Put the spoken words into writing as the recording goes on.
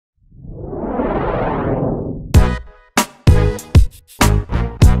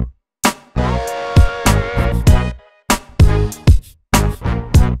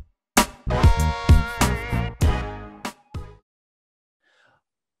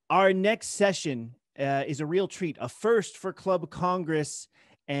Our next session is a real treat, a first for Club Congress,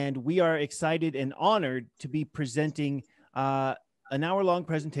 and we are excited and honored to be presenting an hour-long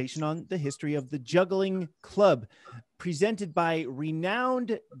presentation on the history of the Juggling Club, presented by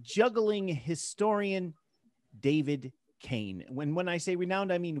renowned juggling historian David Cain. When I say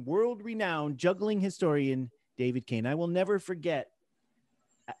renowned, I mean world-renowned juggling historian David Cain. I will never forget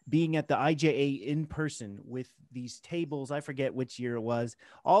being at the IJA in person with these tables. I forget which year it was.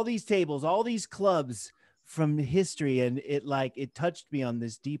 All these tables, all these clubs from history, and it touched me on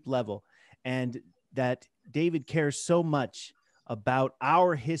this deep level. And that David cares so much about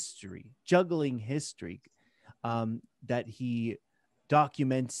our history, juggling history, that he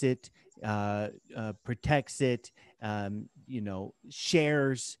documents it, protects it,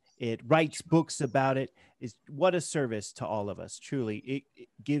 shares it, writes books about it. Is what a service to all of us. Truly, it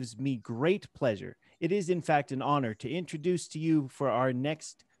gives me great pleasure. It is, in fact, an honor to introduce to you for our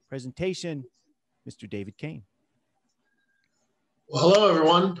next presentation, Mr. David Cain. Well, hello,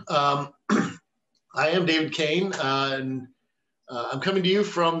 everyone. I am David Cain, and I'm coming to you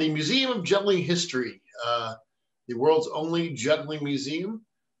from the Museum of Juggling History, the world's only juggling museum.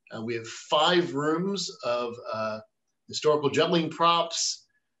 We have 5 rooms of historical juggling props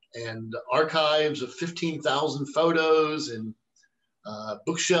and archives of 15,000 photos and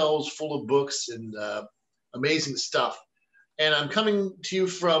bookshelves full of books and amazing stuff. And I'm coming to you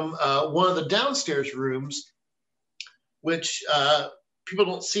from one of the downstairs rooms, which people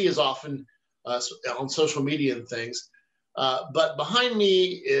don't see as often on social media and things. But behind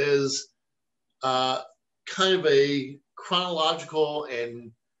me is kind of a chronological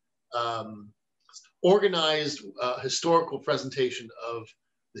and organized historical presentation of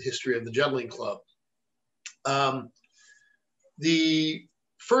the history of the Juggling Club. The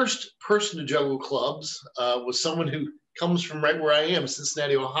first person to juggle clubs was someone who comes from right where I am,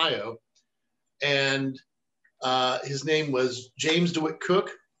 Cincinnati, Ohio. And his name was James DeWitt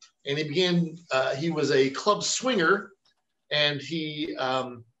Cook. And he was a club swinger, and he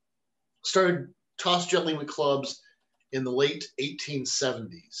started toss juggling with clubs in the late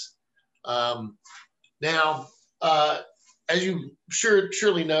 1870s. Now, as you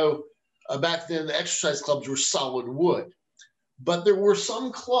surely know, back then the exercise clubs were solid wood, but there were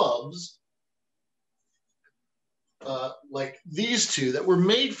some clubs like these two that were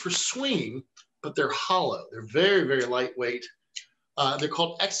made for swinging, but they're hollow. They're very, very lightweight. They're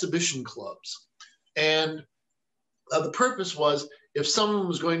called exhibition clubs. And the purpose was if someone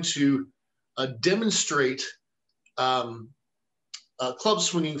was going to demonstrate club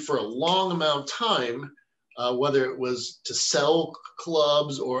swinging for a long amount of time, whether it was to sell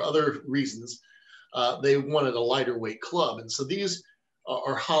clubs or other reasons, they wanted a lighter weight club. And so these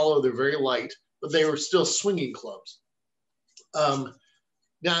are hollow, they're very light, but they were still swinging clubs.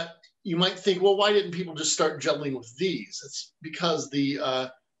 Now, you might think, well, why didn't people just start juggling with these? It's because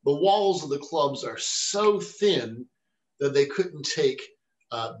the walls of the clubs are so thin that they couldn't take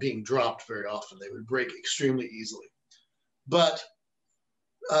being dropped very often. They would break extremely easily. But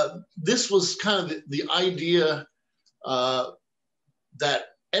this was kind of the idea that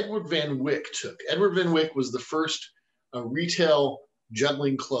Edward Van Wyck took. Edward Van Wyck was the first retail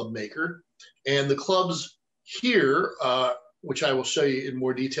juggling club maker. And the clubs here, which I will show you in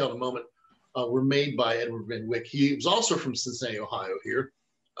more detail in a moment, were made by Edward Van Wyck. He was also from Cincinnati, Ohio here.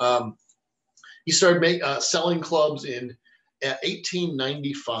 He started selling clubs in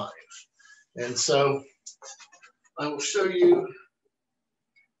 1895. And so I will show you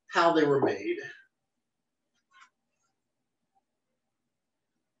how they were made.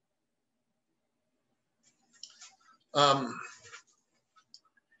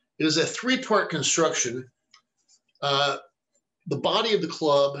 It is a 3-part construction. The body of the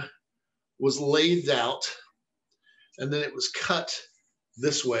club was laid out, and then it was cut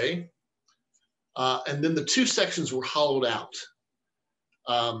this way. And then the 2 sections were hollowed out.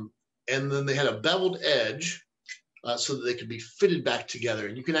 And then they had a beveled edge so that they could be fitted back together.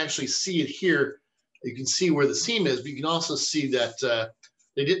 And you can actually see it here. You can see where the seam is, but you can also see that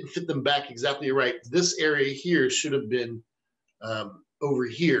they didn't fit them back exactly right. This area here should have been over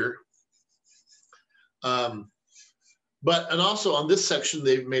here. And also on this section,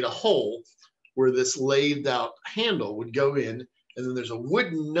 they've made a hole where this laid out handle would go in, and then there's a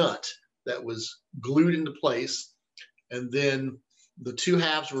wooden nut that was glued into place. And then the 2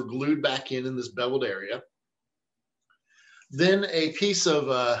 halves were glued back in this beveled area. Then a piece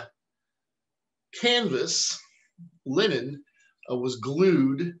of canvas, linen, was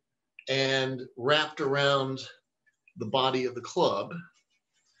glued and wrapped around the body of the club.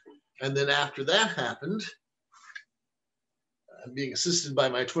 And then after that happened, I'm being assisted by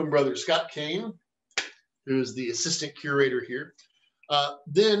my twin brother, Scott Cain, who is the assistant curator here.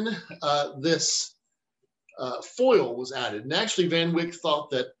 Then this foil was added. And actually, Van Wyck thought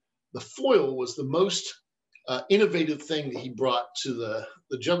that the foil was the most innovative thing that he brought to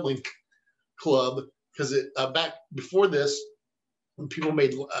the juggling club, because back before this, when people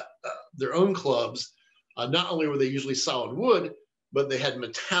made their own clubs, not only were they usually solid wood, but they had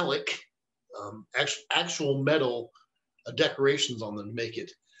metallic, actual metal decorations on them to make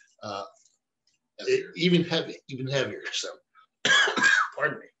it even heavier. So,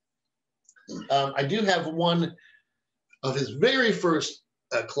 pardon me. I do have one of his very first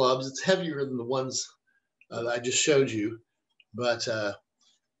clubs. It's heavier than the ones that I just showed you, but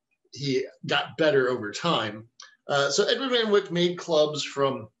he got better over time. So Edward Van Wyck made clubs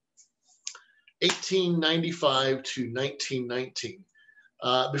from 1895 to 1919.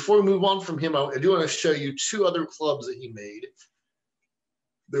 Before we move on from him, I do want to show you two other clubs that he made.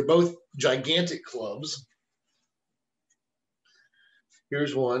 They're both gigantic clubs.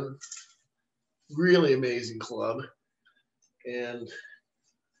 Here's one, really amazing club. And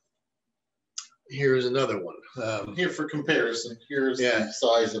here's another one. Here for comparison, here's the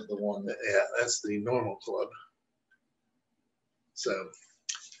size of the one. Yeah, that's the normal club. So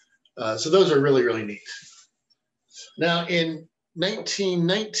those are really, really neat. Now, in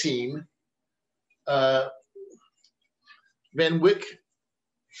 1919, Van Wyck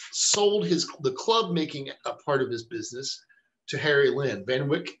sold the club making a part of his business to Harry Lynn. Van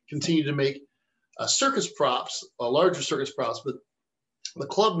Wyck continued to make circus props, larger circus props, but the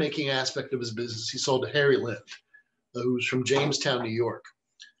club making aspect of his business he sold to Harry Lynn, who's from Jamestown, New York.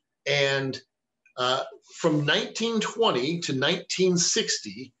 And from 1920 to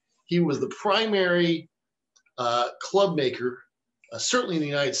 1960, he was the primary club maker, certainly in the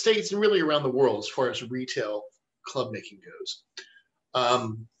United States and really around the world as far as retail club making goes.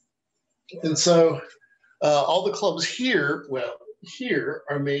 And so all the clubs here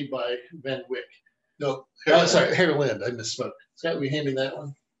are made by Van Wyck. No, sorry, Harry Lynn. I misspoke. Scott, will you hand me that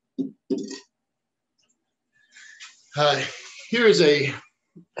one? Here is a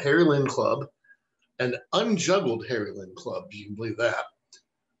Harry Lynn club, an unjuggled Harry Lynn club, if you can believe that.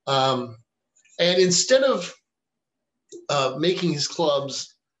 And instead of making his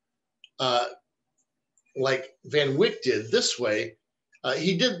clubs like Van Wyck did this way,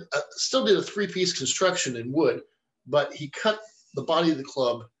 he still did a three-piece construction in wood, but he cut the body of the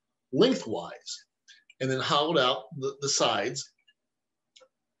club lengthwise and then hollowed out the sides.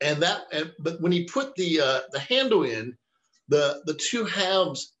 But when he put the handle in, the two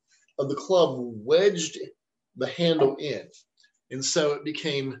halves of the club wedged the handle in, and so it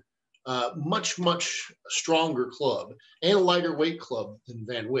became much stronger club and a lighter weight club than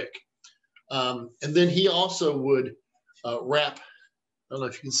Van Wyck. And then he also would wrap. I don't know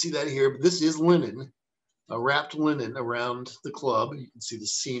if you can see that here, but this is linen, wrapped linen around the club. You can see the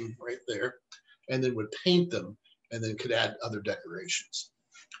seam right there, and then would paint them, and then could add other decorations.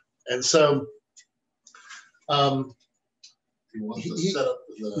 And so, you want to set up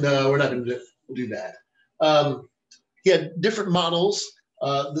no, we're not going to do that. He had different models.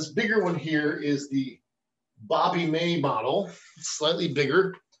 This bigger one here is the Bobby May model, slightly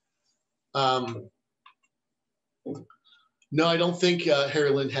bigger. No, I don't think Harry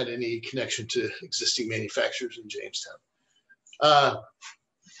Lynn had any connection to existing manufacturers in Jamestown.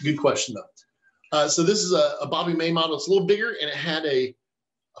 Good question, though. So this is a Bobby May model. It's a little bigger, and it had a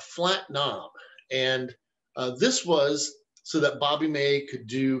flat knob. And this was so that Bobby May could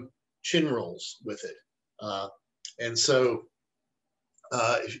do chin rolls with it. And so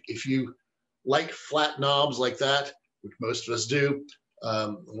if you like flat knobs like that, which most of us do,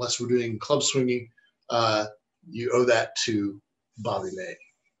 unless we're doing club swinging, you owe that to Bobby May.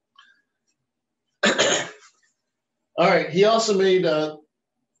 All right, he also made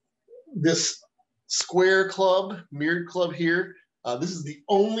this square club, mirrored club here. This is the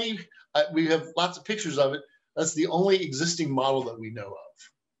only, we have lots of pictures of it. That's the only existing model that we know of.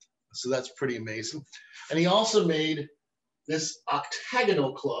 So that's pretty amazing. And he also made this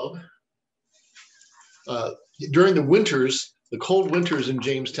octagonal club. During the winters, the cold winters in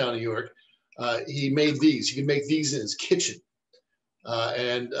Jamestown, New York, he made these. He could make these in his kitchen.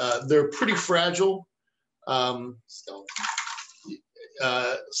 And they're pretty fragile.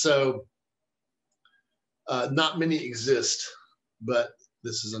 So not many exist, but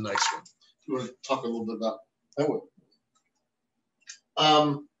this is a nice one. You want to talk a little bit about that one?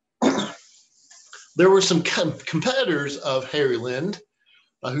 There were some competitors of Harry Lynn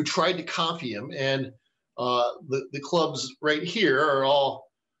who tried to copy him, and the clubs right here are all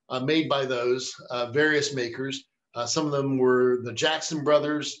made by those various makers. Some of them were the Jackson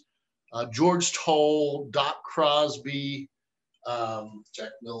brothers, George Toll, Doc Crosby,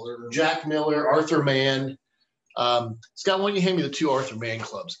 Jack Miller, Arthur Mann. Scott, why don't you hand me the 2 Arthur Mann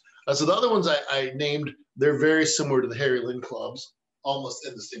clubs? So the other ones I named, they're very similar to the Harry Lynn clubs. Almost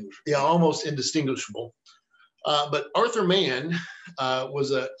indistinguishable. Yeah, almost indistinguishable. But Arthur Mann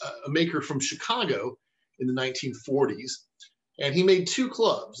was a maker from Chicago in the 1940s, and he made 2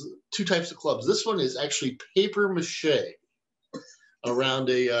 clubs, 2 types of clubs. This one is actually paper mache around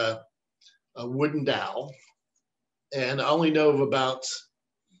a wooden dowel, and I only know of about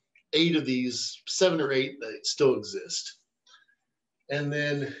 8 of these, 7 or 8 that still exist. And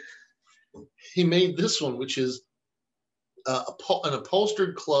then he made this one, which is an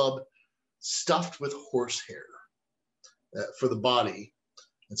upholstered club stuffed with horsehair for the body.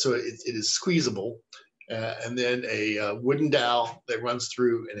 And so it is squeezable. And then a wooden dowel that runs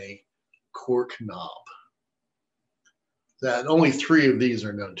through in a cork knob. That only 3 of these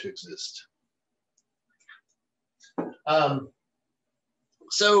are known to exist.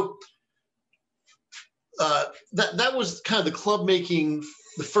 So that was kind of the club making,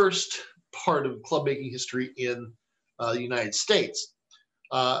 the first part of club making history in the United States.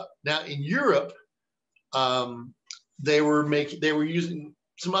 Now in Europe, they were using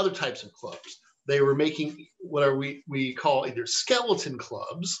some other types of clubs. They were making what we call either skeleton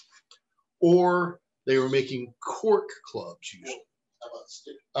clubs, or they were making cork clubs usually. How about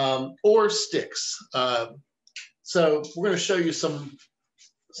stick? Or sticks. So we're going to show you some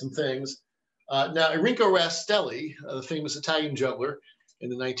things. Now Enrico Rastelli, the famous Italian juggler in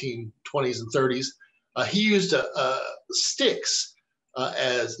the 1920s and 30s, he used sticks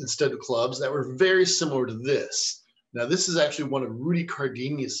as instead of clubs that were very similar to this. Now this is actually one of Rudy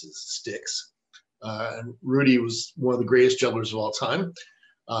Cardenis's sticks. And Rudy was one of the greatest jugglers of all time.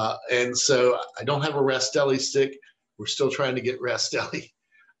 And so I don't have a Rastelli stick. We're still trying to get Rastelli.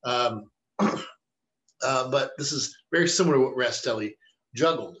 But this is very similar to what Rastelli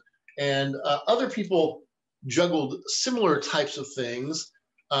juggled. And other people juggled similar types of things.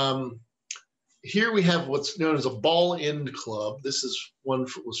 Here we have what's known as a ball end club. This is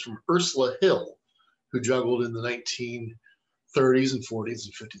was from Ursula Hill, who juggled in the 1930s and 40s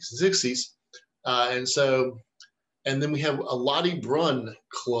and 50s and 60s. And then we have a Lottie Brunn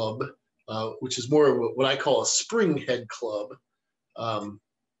club, which is more of what I call a spring head club.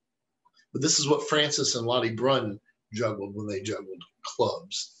 But this is what Francis and Lottie Brunn juggled when they juggled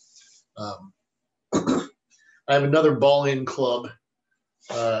clubs. I have another ball end club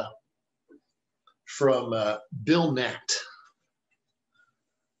from Bill Nat.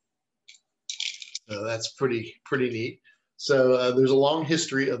 That's pretty neat. So there's a long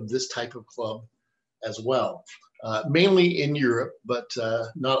history of this type of club as well, mainly in Europe, but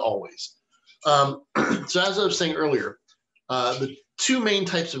not always. So as I was saying earlier, the 2 main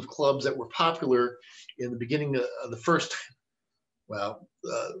types of clubs that were popular in the beginning of the first,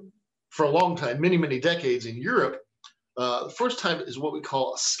 for a long time, many decades in Europe, the first type is what we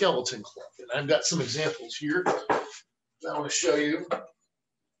call a skeleton club. And I've got some examples here that I want to show you.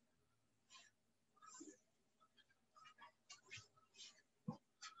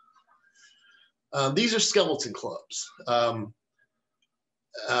 These are skeleton clubs.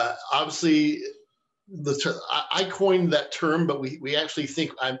 Obviously, I coined that term, but we actually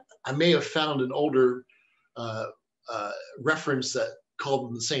think I may have found an older reference that called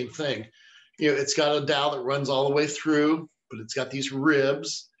them the same thing. You know, it's got a dowel that runs all the way through, but it's got these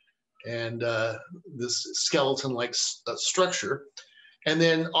ribs and this skeleton-like structure. And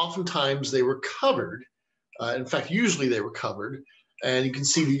then oftentimes they were covered. In fact, usually they were covered. And you can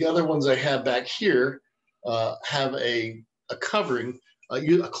see the other ones I have back here have a covering,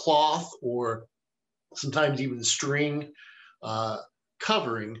 a cloth or sometimes even string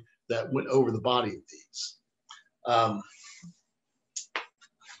covering that went over the body of these.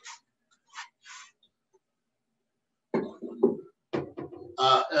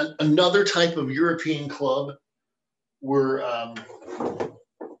 Another type of European club were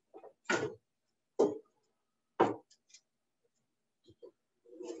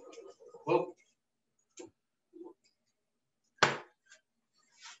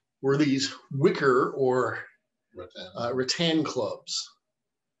these wicker or rattan clubs.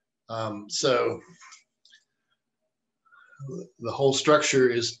 So the whole structure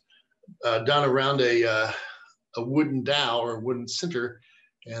is done around a wooden dowel or wooden center,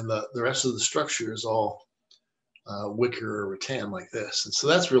 and the rest of the structure is all wicker or rattan like this. And so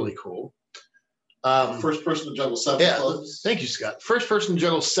that's really cool. First person to juggle 7 clubs. Thank you, Scott. First person to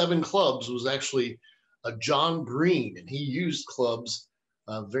juggle 7 clubs was actually John Breen, and he used clubs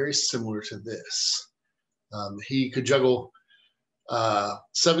very similar to this. He could juggle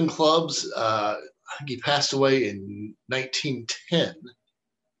 7 clubs. I think he passed away in 1910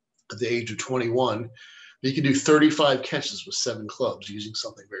 at the age of 21. He could do 35 catches with 7 clubs using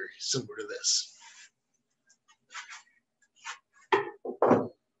something very similar to this.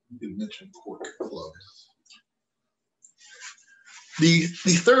 You mentioned cork clubs. The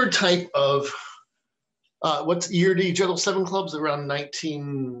third type of what year did he juggle 7 clubs? Around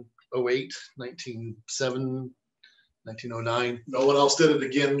 1908, 1907, 1909. No one else did it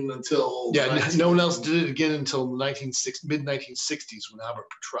again until no one else did it again until mid 1960s when Albert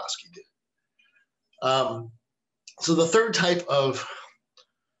Petrosky did it. So the third type of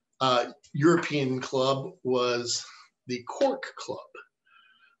European club was the cork club.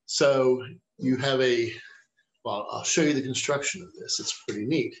 So you have well, I'll show you the construction of this. It's pretty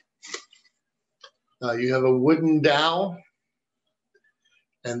neat. You have a wooden dowel,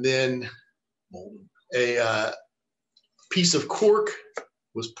 and then a piece of cork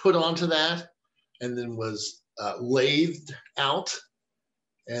was put onto that, and then was lathed out,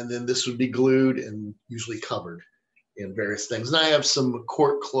 and then this would be glued and usually covered in various things. And I have some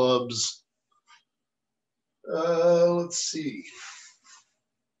cork clubs. Let's see.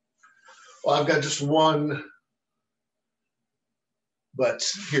 Well, I've got just one, but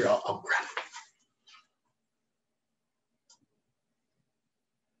here, I'll grab it.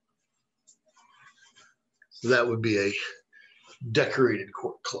 So that would be a decorated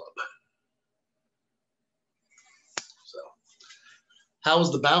cork club. So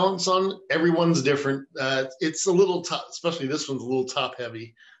how's the balance on? Everyone's different. It's a little top, especially this one's a little top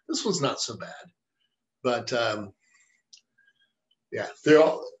heavy. This one's not so bad, but yeah,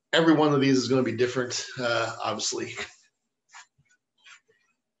 every one of these is going to be different, obviously.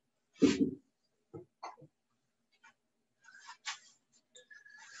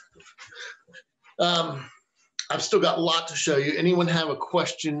 I've still got a lot to show you. Anyone have a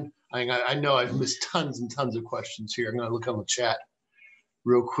question? I know I've missed tons and tons of questions here. I'm going to look on the chat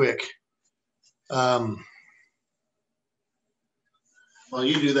real quick. While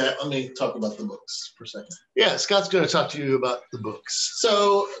you do that, let me talk about the books for a second. Yeah, Scott's going to talk to you about the books.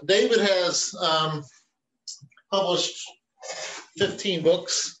 So David has published 15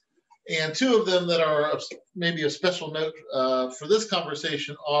 books, and 2 of them that are maybe a special note for this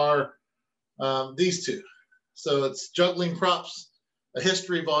conversation are these 2. So it's Juggling Props, a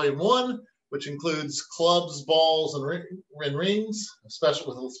History, Volume 1, which includes clubs, balls, and rings,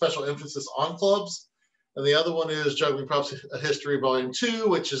 with a special emphasis on clubs. And the other one is Juggling Props, a History, Volume 2,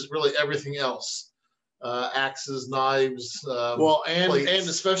 which is really everything else. Axes, knives, and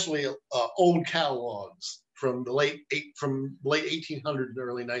especially old catalogs from the late 1800s and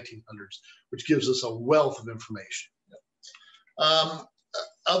early 1900s, which gives us a wealth of information.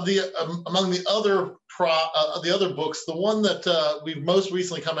 Among the other books, the one that we've most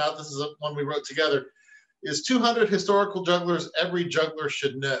recently come out, this is one we wrote together, is 200 Historical Jugglers Every Juggler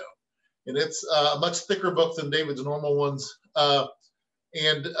Should Know. And it's a much thicker book than David's normal ones.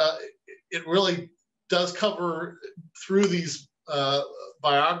 And it really does cover, through these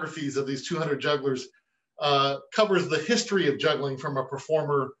biographies of these 200 jugglers, covers the history of juggling from a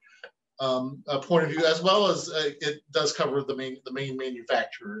performer point of view, as well as it does cover the main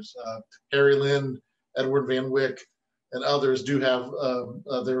manufacturers. Harry Lynn, Edward Van Wyck, and others do have,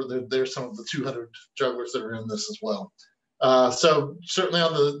 they're some of the 200 jugglers that are in this as well. So certainly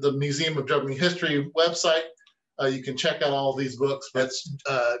on the Museum of Juggling History website, you can check out all of these books. That's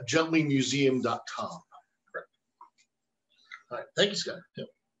jugglingmuseum.com. Correct. All right, thank you, Scott. Yep.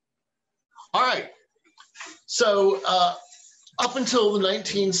 All right, so up until the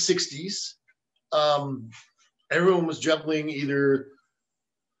 1960s, everyone was juggling either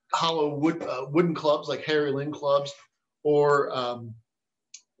hollow wooden clubs like Harry Lynn clubs, or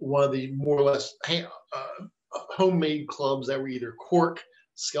one of the more or less homemade clubs that were either cork,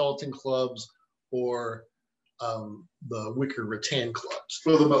 skeleton clubs, or the wicker rattan clubs,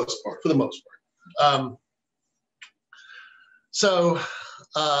 For the most part. So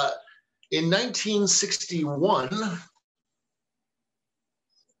in 1961,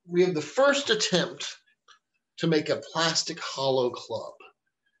 we have the first attempt to make a plastic hollow club.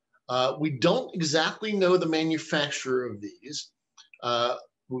 We don't exactly know the manufacturer of these.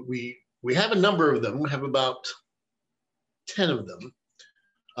 We have a number of them. We have about 10 of them,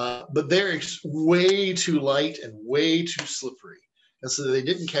 but they're way too light and way too slippery, and so they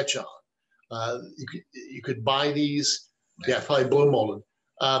didn't catch on. You could buy these, probably blow molded.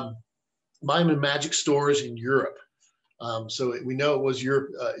 Buy them in magic stores in Europe. So we know it was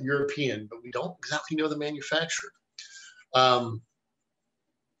European, but we don't exactly know the manufacturer.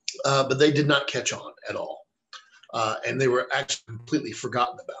 But they did not catch on at all. and they were actually completely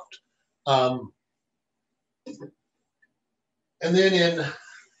forgotten about. And then in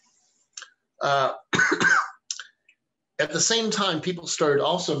at the same time, people started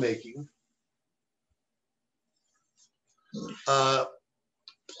also making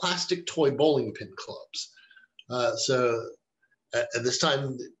plastic toy bowling pin clubs. So at this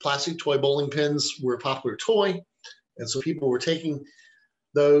time, plastic toy bowling pins were a popular toy. And so people were taking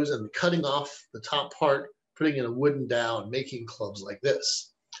those and cutting off the top part, putting in a wooden dowel, and making clubs like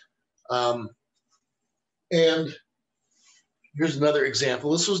this. And here's another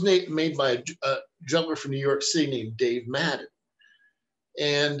example. This was made by a juggler from New York City named Dave Madden.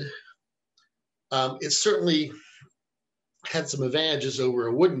 And it certainly had some advantages over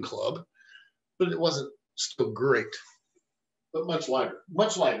a wooden club, but it wasn't still great, but much lighter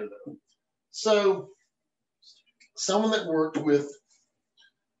though. So someone that worked with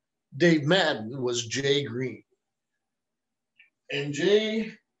Dave Madden was Jay Green. And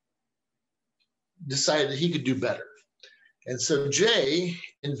Jay decided he could do better. And so Jay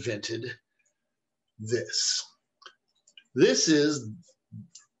invented this. This is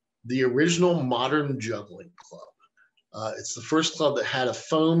the original Modern Juggling Club. It's the first club that had a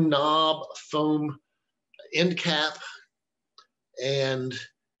foam knob, a foam end cap, and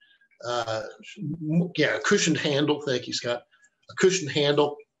a cushioned handle. Thank you, Scott. A cushioned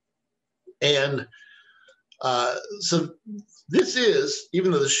handle. And so this is,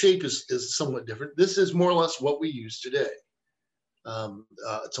 even though the shape is somewhat different, this is more or less what we use today.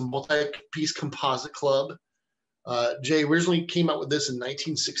 It's a multi-piece composite club. Jay originally came out with this in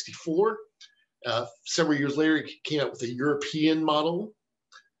 1964. Several years later, he came out with a European model,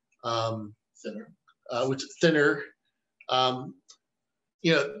 which is thinner.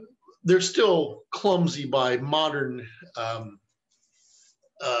 They're still clumsy by modern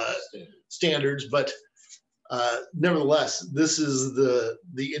standards, but nevertheless, this is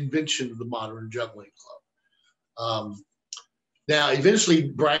the invention of the Modern Juggling Club. Now, eventually,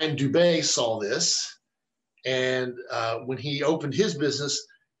 Brian Dubé saw this, and when he opened his business,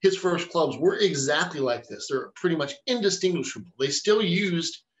 his first clubs were exactly like this. They're pretty much indistinguishable. They still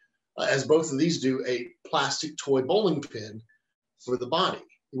used, as both of these do, a plastic toy bowling pin for the body.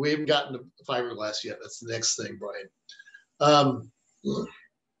 We haven't gotten to fiberglass yet. That's the next thing, Brian.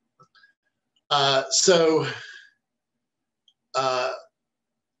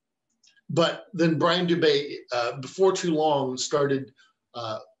 But then Brian Dubé, before too long, started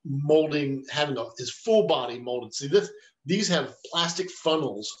molding, having his full body molded. See, these have plastic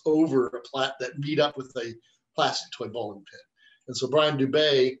funnels over that meet up with a plastic toy bowling pin. And so Brian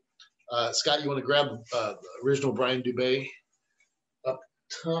Dubé, Scott, you want to grab the original Brian Dubé up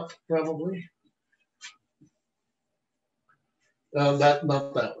top, probably? Not that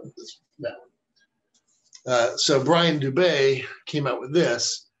one, that one. So Brian Dubé came out with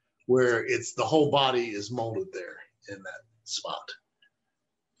this, where the whole body is molded there in that spot.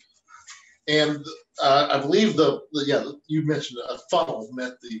 And I believe you mentioned a funnel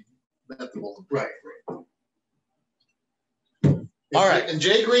meant the mold. Right. All right. And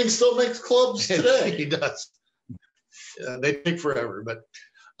Jay Green still makes clubs today. He does. They take forever, but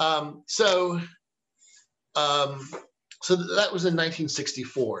so that was in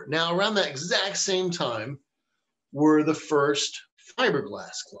 1964. Now, around that exact same time were the first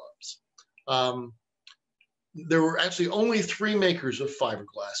fiberglass clubs. There were actually only 3 makers of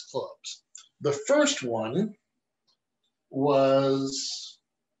fiberglass clubs. The first one was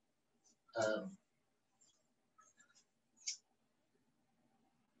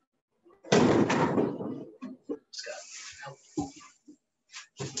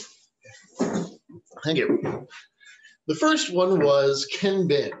Thank you. The first one was Ken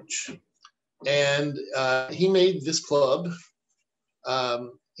Benj, and he made this club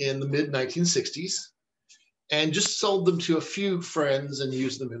in the mid-1960s and just sold them to a few friends and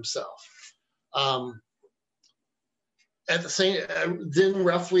used them himself. At the same, then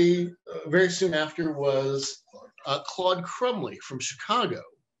roughly very soon after was Claude Crumley from Chicago,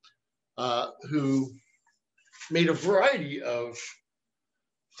 who made a variety of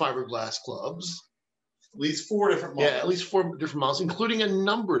fiberglass clubs. At least 4 different models. Yeah, at least 4 different models, including a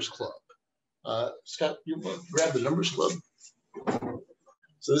numbers club. Scott, you want to grab the numbers club?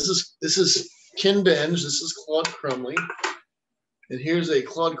 So this is Ken Benj, this is Claude Crumley, and here's a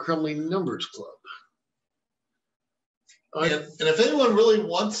Claude Crumley numbers club. And if anyone really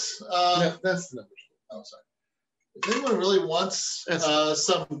wants, no, that's the numbers club. Oh, sorry. If anyone really wants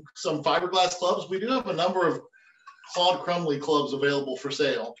some fiberglass clubs, we do have a number of Claude Crumley clubs available for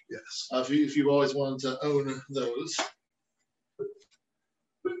sale. Yes. If you've always wanted to own those.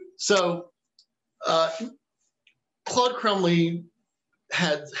 So Claude Crumley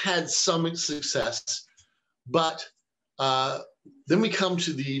had some success, but then we come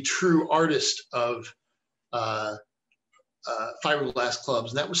to the true artist of fiberglass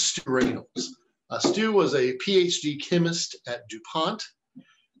clubs, and that was Stu Reynolds. Stu was a PhD chemist at DuPont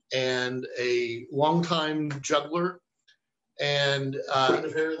and a longtime juggler, and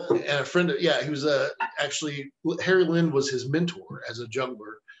a friend of he was actually Harry Lynn was his mentor as a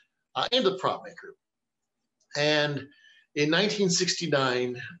juggler and a prop maker. And in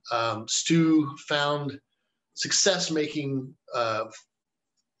 1969, Stu found success making the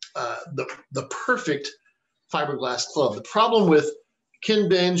perfect fiberglass club. The problem with Ken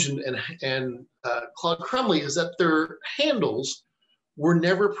Benge and Claude Crumley is that their handles were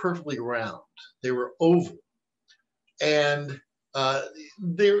never perfectly round. They were oval. And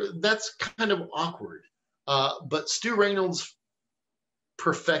that's kind of awkward. But Stu Reynolds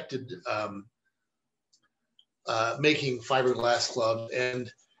perfected making fiberglass clubs,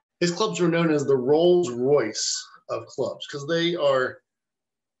 and his clubs were known as the Rolls Royce of clubs because they are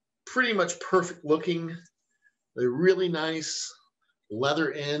pretty much perfect looking. They're really nice,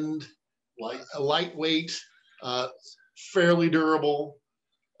 leather end, lightweight, fairly durable,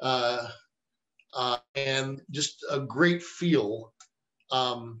 and just a great feel.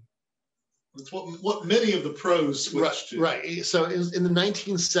 That's what many of the pros switched to. Right. So in the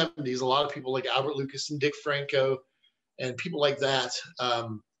 1970s, a lot of people like Albert Lucas and Dick Franco and people like that,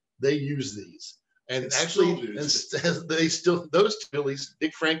 they use these. And actually, they still, those two, at least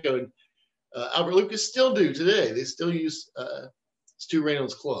Dick Franco and Albert Lucas, still do today. They still use Stu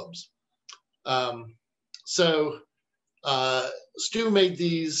Reynolds clubs. So Stu made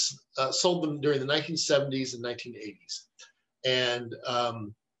these, sold them during the 1970s and 1980s. And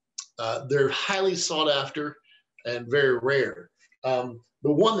they're highly sought after and very rare. The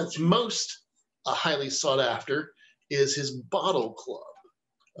one that's most highly sought after is his bottle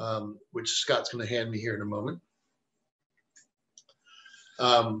club, which Scott's going to hand me here in a moment.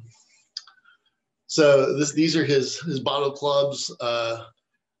 So these are his bottle clubs.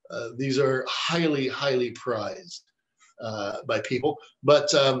 These are highly, highly prized by people.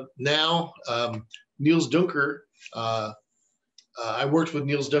 But now Niels Dunker, I worked with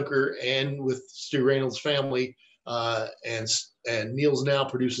Niels Dunker and with Stu Reynolds' family, and Niels now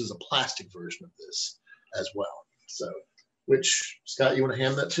produces a plastic version of this as well. So, which, Scott, you want to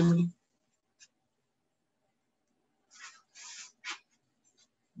hand that to me?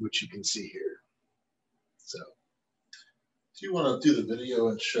 Which you can see here. So, do you want to do the video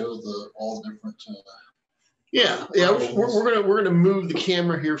and show all the different? Yeah. We're gonna move the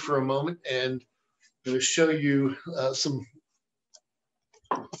camera here for a moment, and I'm going to show you some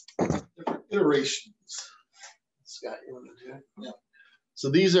different iterations. Scott, you want to do it? Yeah. So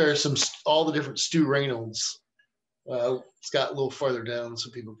these are all the different Stu Reynolds. Scott, a little farther down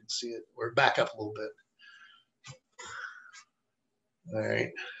so people can see it, or back up a little bit. All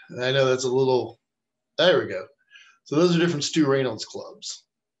right. I know that's a little, there we go. So those are different Stu Reynolds clubs.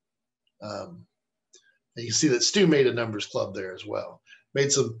 And you can see that Stu made a numbers club there as well.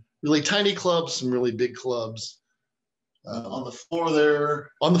 Made some really tiny clubs, some really big clubs. On the floor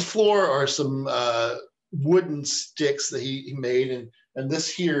there. On the floor are some wooden sticks that he made. And this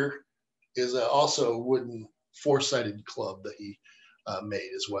here is also a wooden four-sided club that he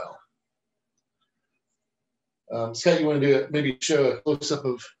made as well. Scott, you want to do it? Maybe show a close-up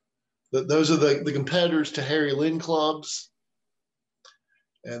of those are the competitors to Harry Lynn clubs.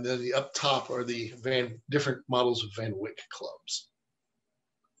 And then the up top are the different models of Van Wyck clubs.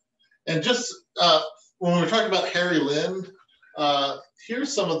 And just when we're talking about Harry Lynn,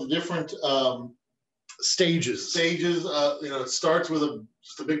 here's some of the different stages. It starts with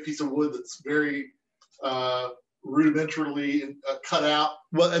just a big piece of wood that's very rudimentarily cut out.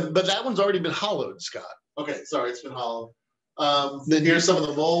 Well, but that one's already been hollowed, Scott. Okay, sorry, it's been hollowed. Then here's some of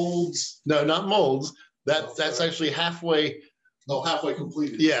the molds. No, not molds. That's actually halfway. Oh, halfway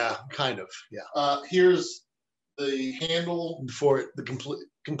completed. Yeah, kind of. Yeah. Here's the handle before the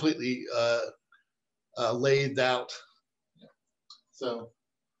completely laid out. Yeah. So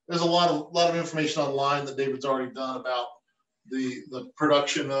there's a lot of information online that David's already done about the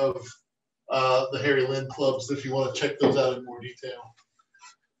production of the Harry Lynn clubs. If you want to check those out in more detail.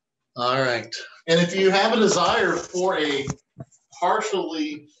 All right. And if you have a desire for a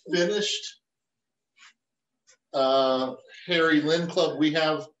partially finished Harry Lynn club, we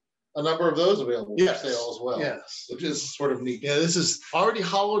have a number of those available for sale as well. Yes. Which is sort of neat. Yeah, this is already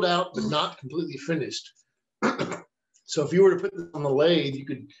hollowed out, but not completely finished. So if you were to put this on the lathe, you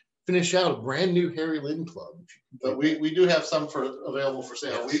could finish out a brand new Harry Lynn club. But we do have some available for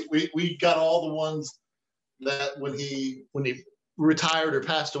sale. Yes. We got all the ones that when he retired or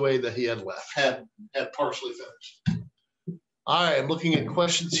passed away that he had left, had partially finished. All right, I'm looking at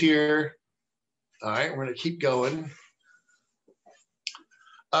questions here. All right, we're going to keep going.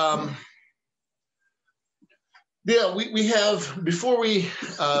 Yeah, we have, before we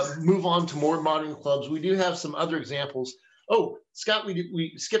move on to more modern clubs, we do have some other examples. Oh, Scott,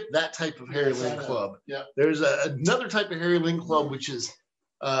 we skipped that type of Harry Lynn club. Yeah. There's another type of Harry Lynn club, which is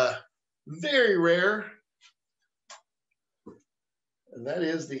very rare. And that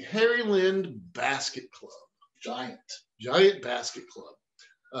is the Harry Lynn Basket Club. Giant Basket Club.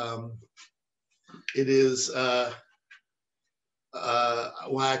 It is, well,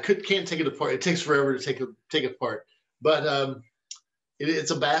 I can't take it apart. It takes forever to take it apart. But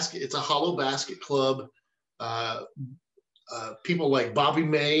it's a hollow basket club. People like Bobby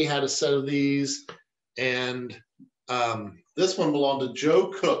May had a set of these, and this one belonged to Joe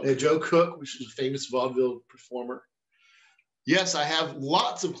Cook. Joe Cook, which is a famous vaudeville performer. Yes, I have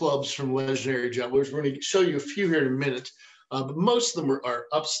lots of clubs from legendary jugglers. We're going to show you a few here in a minute, but most of them are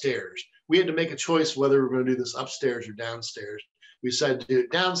upstairs. We had to make a choice whether we're going to do this upstairs or downstairs. We decided to do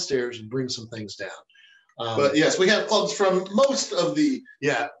it downstairs and bring some things down. But yes, we have clubs from most of the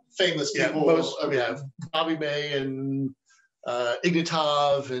famous people. Bobby May and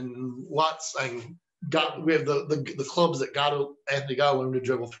Ignatov and lots. We have the clubs that Anthony Gotto learned to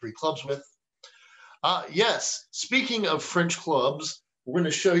juggle 3 clubs with. Yes, speaking of French clubs, we're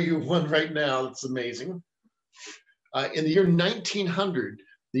going to show you one right now that's amazing. In the year 1900,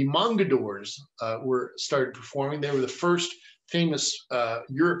 the Mongadors were started performing. They were the first famous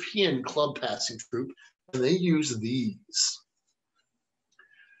European club passing troupe, and they use these.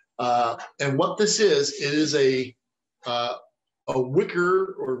 And what this is, it is a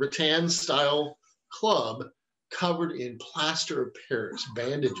wicker or rattan style club covered in plaster of Paris,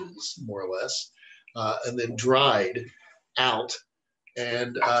 bandages more or less, and then dried out.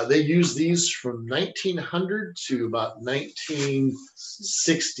 And they used these from 1900 to about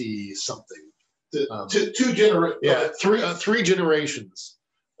 1960 something. Three generations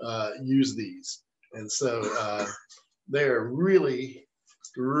use these, and so they are really,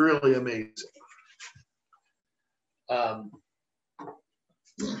 really amazing.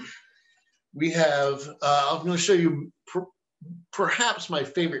 We have. I'm going to show you perhaps my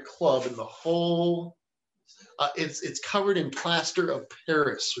favorite club in the whole. It's covered in plaster of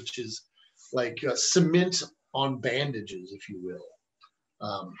Paris, which is like cement on bandages, if you will.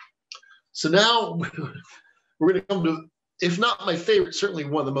 So now we're going to come to, if not my favorite, certainly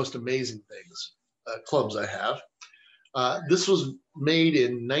one of the most amazing things, clubs I have. This was made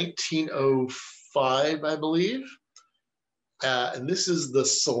in 1905, I believe. And this is the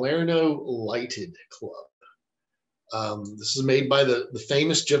Salerno Lighted Club. This is made by the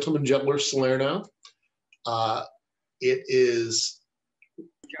famous gentleman juggler Salerno. It is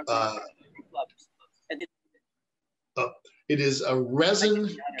it is a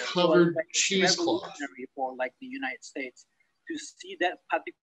resin-covered cheesecloth. For like the United States, to see that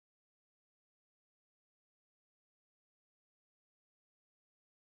particular.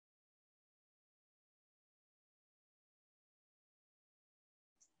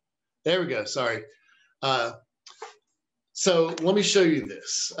 There we go. Sorry. So let me show you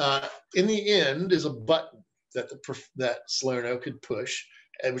this. In the end is a button that Salerno could push,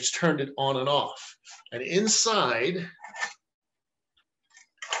 and which turned it on and off. And inside,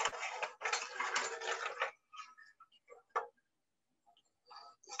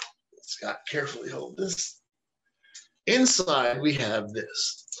 Scott, carefully hold this. Inside, we have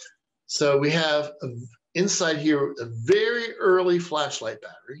this. So we have inside here a very early flashlight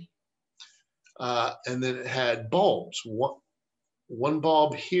battery. And then it had bulbs, one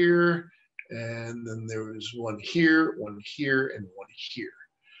bulb here, and then there was one here, and one here.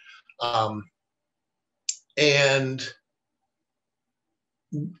 And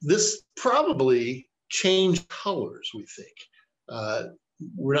this probably changed colors, we think.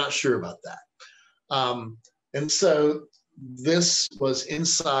 We're not sure about that. And so this was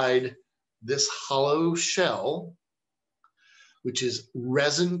inside this hollow shell, which is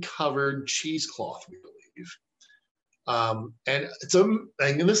resin-covered cheesecloth, we believe.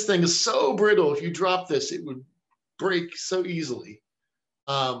 And this thing is so brittle. If you drop this, it would break so easily.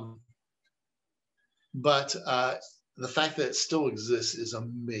 But the fact that it still exists is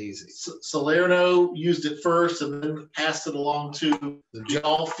amazing. Salerno used it first and then passed it along to the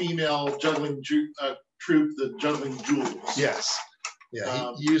all-female juggling troupe, the Juggling Jewels. Yes.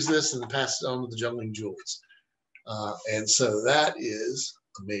 Yeah, he used this and passed it on to the Juggling Jewels. And so that is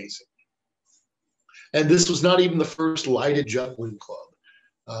amazing. And this was not even the first lighted juggling club.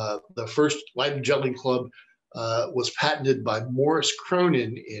 The first lighted juggling club was patented by Morris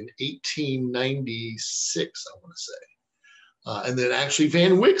Cronin in 1896, I want to say. And then actually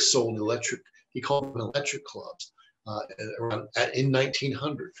Van Wyck sold electric, he called them electric clubs in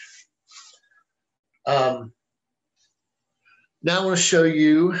 1900. Now I want to show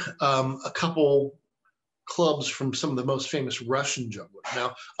you a couple clubs from some of the most famous Russian jugglers.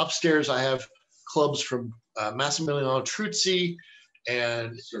 Now upstairs I have clubs from Massimiliano Truzzi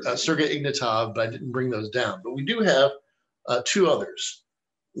and Sergei Ignatov, but I didn't bring those down. But we do have two others.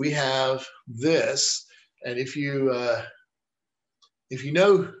 We have this, and if you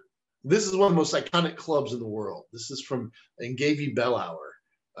know, this is one of the most iconic clubs in the world. This is from Engavy Bellauer,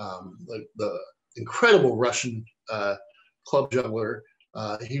 the incredible Russian club juggler.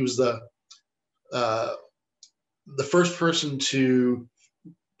 He was the first person to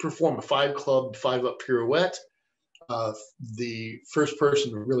perform a 5-club, 5-up pirouette. The first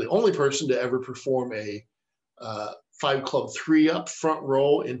person, really only person to ever perform a 5-club, 3-up front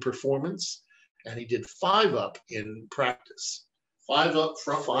roll in performance. And he did 5-up in practice. 5-up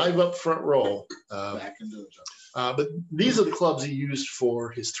front roll. Back into the juggle. But these are the clubs he used for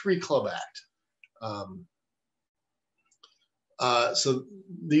his 3-club act. So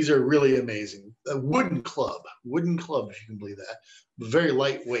these are really amazing. A wooden club, if you can believe that. Very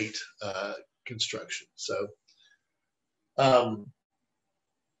lightweight construction. So, and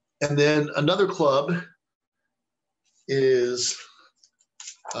then another club is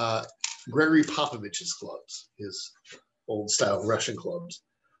Gregory Popovich's clubs, his old style Russian clubs.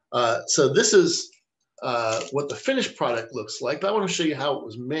 So this is what the finished product looks like, but I want to show you how it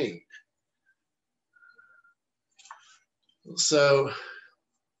was made. So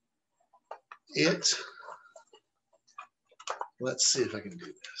let's see if I can do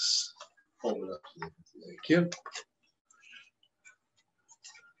this. Hold it up. Thank you.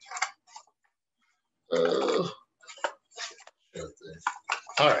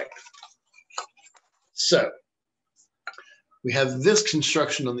 All right. So we have this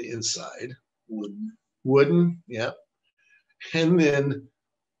construction on the inside. Wooden, yeah. And then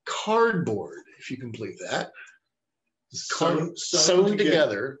cardboard, if you can believe that. Sewn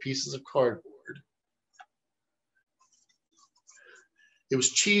together, pieces of cardboard. It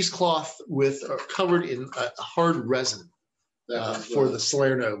was cheesecloth with covered in a hard resin for the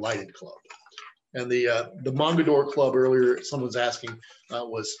Salerno lighted club. And the Mongador club earlier, someone was asking,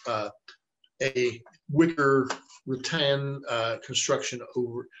 was a wicker rattan construction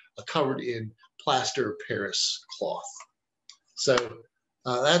covered in plaster Paris cloth. So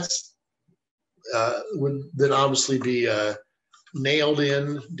that's would then obviously be nailed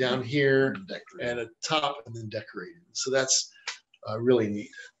in down here and a top and then decorated. So that's really neat.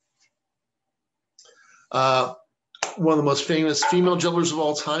 One of the most famous female jugglers of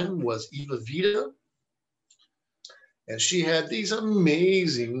all time was Eva Vita. And she had these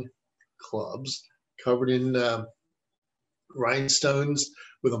amazing clubs covered in rhinestones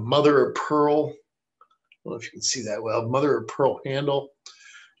with a mother of pearl. I don't know if you can see that well, mother of pearl handle.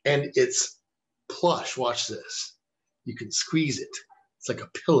 And it's plush. Watch this. You can squeeze it. It's like a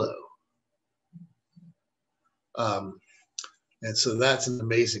pillow. And so that's an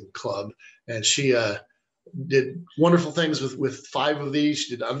amazing club. And she did wonderful things with 5 of these.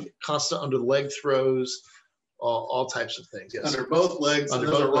 She did constant under the leg throws, all types of things. Yes. Under both legs. Under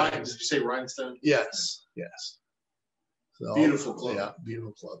both legs. Did you say rhinestone? Yes. Yes. So, beautiful club. Yeah,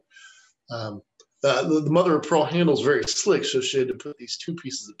 beautiful club. The mother of pearl handle is very slick, so she had to put these 2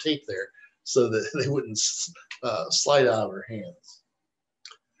 pieces of tape there so that they wouldn't slide out of her hands.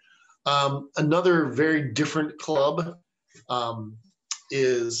 Another very different club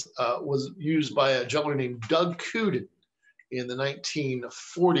was used by a juggler named Doug Cooden in the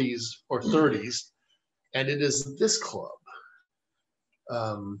 1940s or 30s, and it is this club.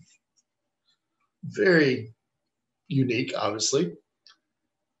 Very unique, obviously.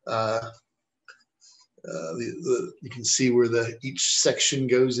 You can see where each section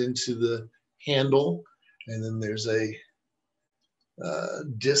goes into the handle, and then there's a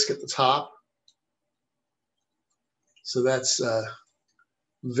disc at the top. So that's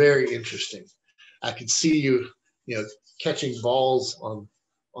very interesting. I could see you catching balls on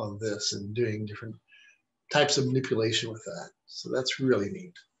this and doing different types of manipulation with that. So that's really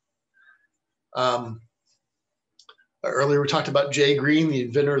neat. Earlier we talked about Jay Green, the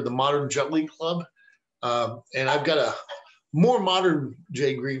inventor of the Modern Juggling Club. And I've got a more modern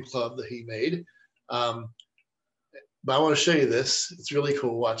Jay Green club that he made. But I want to show you this. It's really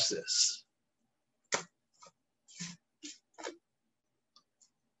cool. Watch this.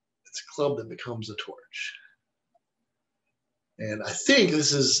 It's a club that becomes a torch. And I think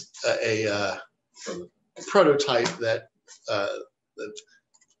this is prototype that,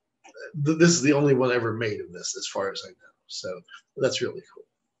 this is the only one ever made of this, as far as I know. So that's really cool.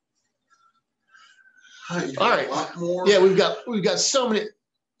 All right. A lot more. Yeah, we've got so many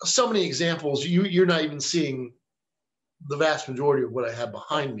examples. You're not even seeing the vast majority of what I have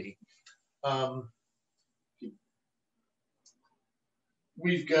behind me.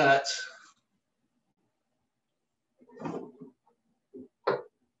 We've got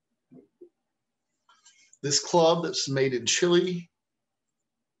this club that's made in Chile.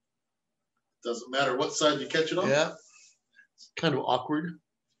 Doesn't matter what side you catch it on. Yeah, it's kind of awkward.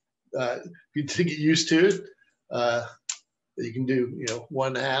 You to get used to it. You can do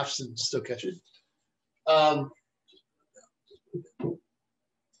 1.5s and still catch it. Oh,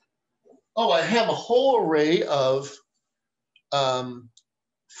 I have a whole array of foam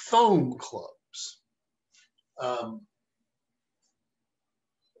clubs.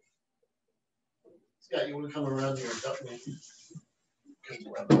 Yeah, you want to come around here and help me?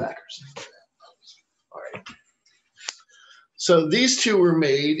 Come around the back or something like that. All right. So these two were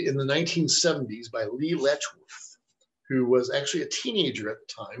made in the 1970s by Lee Letchworth, who was actually a teenager at the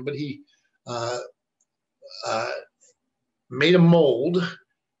time, but he made a mold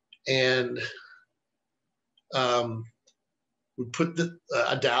and we put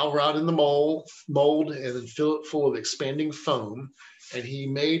a dowel rod in the mold and then fill it full of expanding foam. And he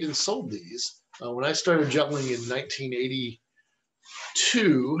made and sold these. When I started juggling in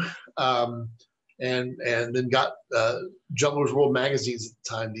 1982, and then got Jugglers World magazines at the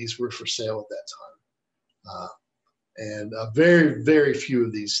time, these were for sale at that time. And very, very few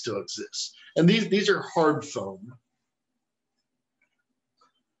of these still exist. And these are hard foam.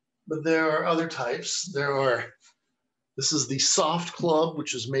 But there are other types. This is the soft club,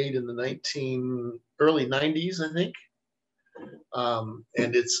 which was made in the early 90s, I think.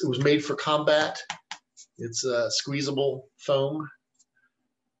 And it was made for combat. It's a squeezable foam.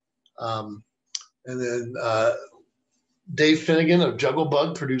 And then Dave Finnegan of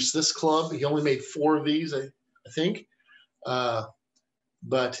Jugglebug produced this club. He only made 4 of these, I think.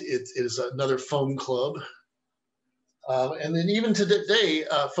 But it is another foam club. And then even to today,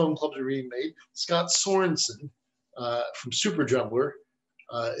 foam clubs are being made. Scott Sorensen from Super Juggler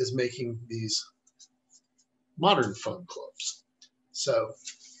is making these modern foam clubs. So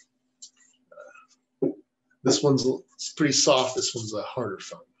this one's pretty soft. This one's a harder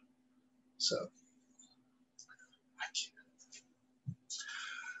foam. So.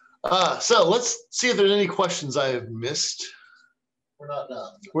 So let's see if there's any questions I have missed. We're not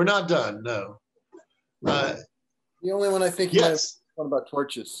done. We're not done, no. The only one I think you might have one about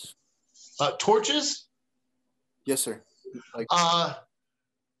torches. Torches? Yes, sir.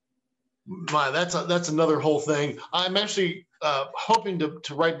 That's another whole thing. I'm actually hoping to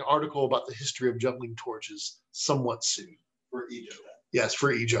write an article about the history of juggling torches somewhat soon. For e-juggle. Yes,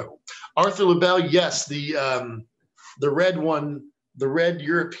 for e-juggle. Arthur LaBelle, yes, the red one. The Red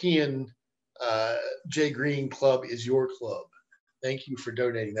European Jay Green Club is your club. Thank you for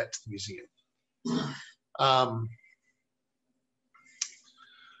donating that to the museum. I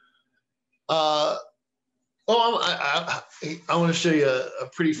want to show you a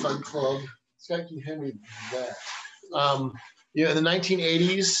pretty fun club. Scott, can you hand me that? In the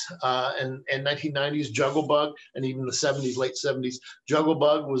 1980s and 1990s, Jugglebug, and even the 70s, late 70s,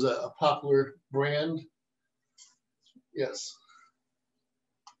 Jugglebug was a popular brand. Yes.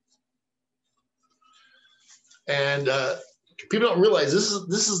 And people don't realize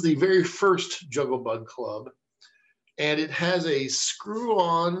this is the very first Jugglebug club, and it has a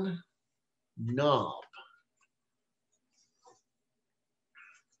screw-on knob.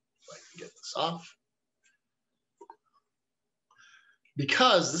 If I can get this off.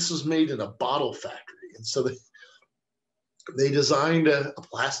 Because this was made in a bottle factory, and so they designed a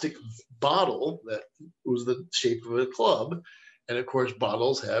plastic bottle that was the shape of a club, and of course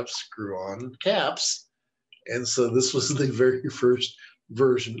bottles have screw-on caps. And so this was the very first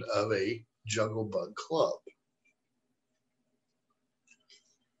version of a Jugglebug club.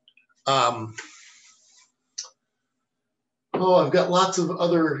 I've got lots of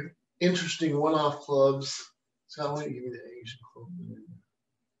other interesting one-off clubs. So I want to give you the Asian club.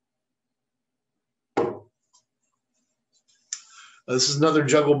 This is another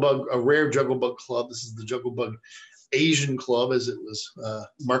Jugglebug, a rare Jugglebug club. This is the Jugglebug Asian Club, as it was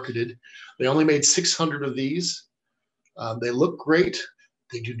marketed. They only made 600 of these. They look great.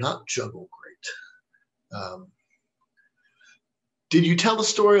 They do not juggle great. Did you tell the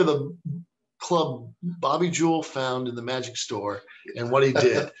story of the club Bobby Jewell found in the magic store and what he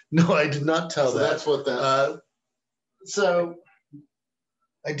did? No, I did not tell that. That's what that. So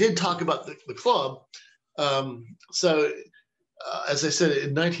I did talk about the club. So as I said,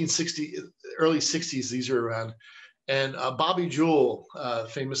 in 1960, early 60s, these are around. And Bobby Jewell,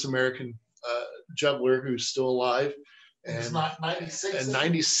 famous American juggler who's still alive. And He's not 96. And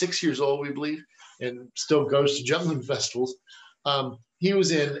 96 years old, we believe, and still goes to juggling festivals. He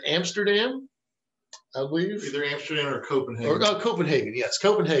was in Amsterdam, I believe. Either Amsterdam or Copenhagen. Copenhagen, yes,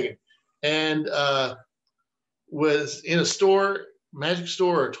 Copenhagen. And was in a store, magic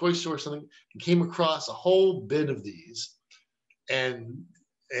store or a toy store or something, and came across a whole bin of these and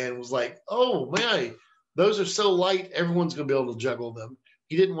was like, oh, my, those are so light, everyone's going to be able to juggle them.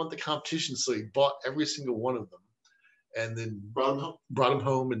 He didn't want the competition, so he bought every single one of them and then brought them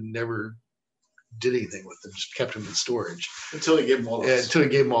home and never did anything with them, just kept them in storage. Until he gave them all to us. Until he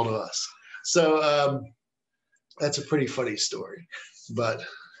gave them all to us. So that's a pretty funny story. But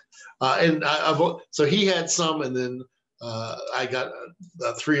so he had some, and then I got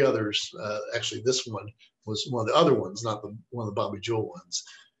 3 others. Actually, this one was one of the other ones, not one of the Bobby Jewell ones.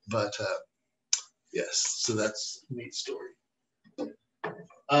 But yes, so that's a neat story.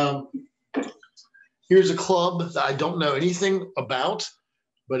 Here's a club that I don't know anything about,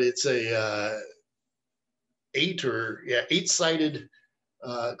 but it's a 8-sided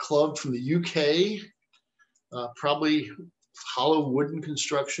club from the UK, probably hollow wooden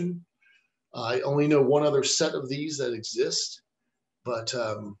construction. I only know one other set of these that exist, but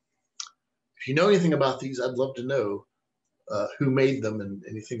if you know anything about these, I'd love to know who made them and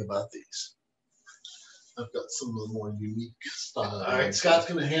anything about these. I've got some of the more unique style. All right, Scott's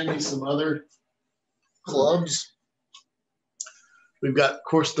going to hand me some other clubs. We've got, of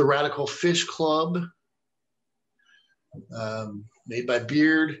course, the Radical Fish Club, made by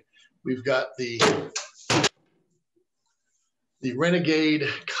Beard. We've got the Renegade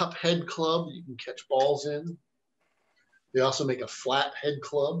Cup Head Club you can catch balls in. They also make a flat head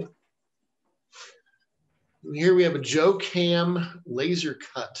club. And here we have a Joe Cam laser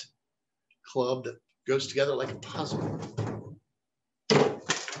cut club that goes together like a puzzle.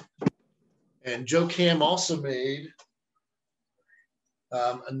 And Joe Cam also made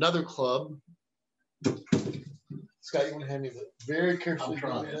another club. Scott, you want to hand me that very carefully? I'm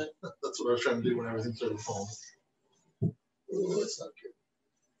trying. That's what I was trying to do when everything started falling. Oh, that's not good.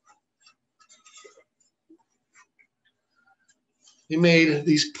 He made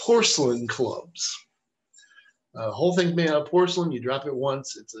these porcelain clubs. The whole thing's made out of porcelain. You drop it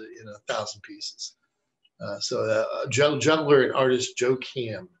once, it's in 1,000 pieces. So juggler and artist Joe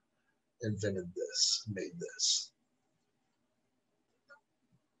Cam invented this, made this.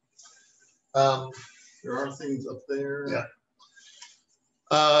 There are things up there. Yeah.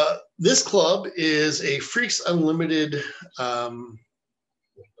 This club is a Freaks Unlimited.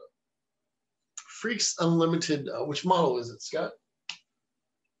 Freaks Unlimited. Which model is it, Scott?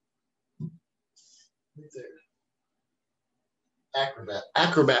 Right there.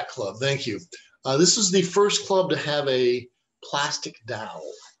 Acrobat Club. Thank you. This is the first club to have a plastic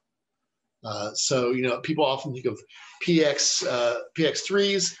dowel. So people often think of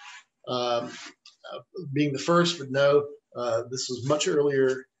PX3s being the first, but no, this was much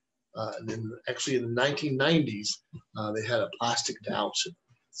earlier. And then actually in the 1990s, they had a plastic dowel to them.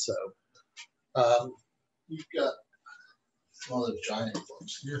 So you've got one of those giant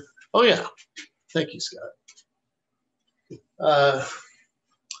clubs here. Oh yeah, thank you, Scott.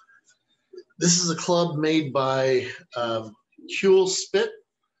 This is a club made by Huel Spit,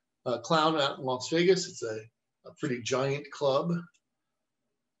 a clown out in Las Vegas. It's a pretty giant club.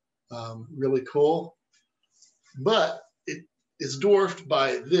 Really cool. But it is dwarfed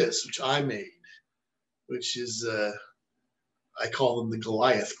by this, which I made, which is, I call them the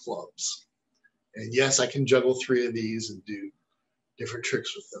Goliath clubs. And yes, I can juggle 3 of these and do different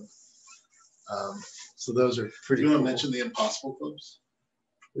tricks with them. So those are pretty cool. You want to mention the Impossible clubs?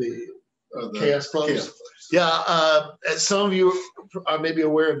 The Chaos clubs? Chaos clubs. Yeah, as some of you are maybe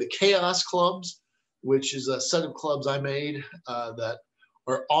aware of the Chaos clubs, which is a set of clubs I made that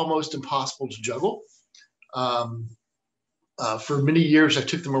are almost impossible to juggle. For many years, I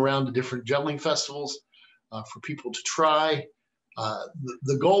took them around to different juggling festivals for people to try.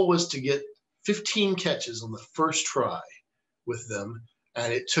 The goal was to get 15 catches on the first try with them.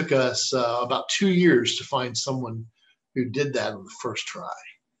 And it took us about 2 years to find someone who did that on the first try.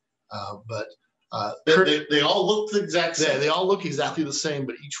 But they all look the exact same. Yeah, they all look exactly the same,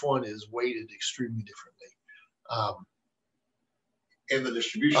 but each one is weighted extremely differently. And the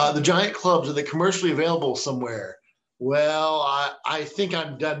distribution? The giant clubs, are they commercially available somewhere? Well, I think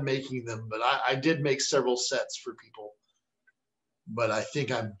I'm done making them, but I did make several sets for people. But I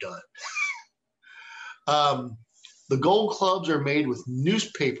think I'm done. The gold clubs are made with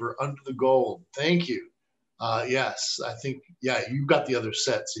newspaper under the gold. Thank you. Yes, I think, yeah, you got the other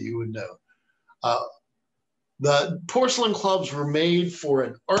set, so you would know. The porcelain clubs were made for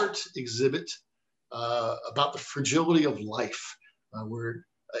an art exhibit about the fragility of life, where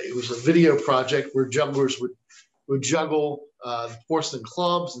it was a video project where jugglers would juggle porcelain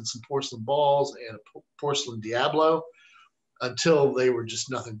clubs and some porcelain balls and a porcelain Diablo until they were just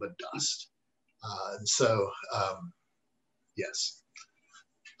nothing but dust. And so, yes.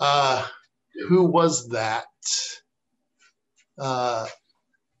 Who was that? Well,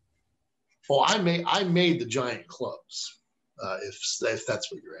 I made the giant clubs, if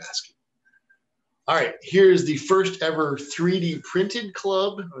that's what you're asking. All right, here's the first ever 3D printed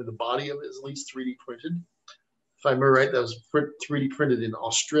club, or the body of it is at least 3D printed. If I remember right, that was 3D printed in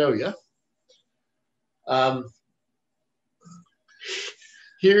Australia.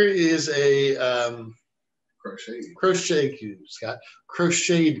 Here is a crochet cube, Scott.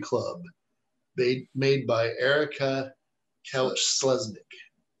 Crocheted club made by Erica Couch-Sleznick.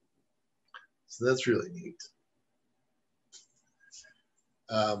 So that's really neat.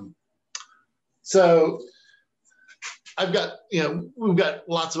 So I've got, we've got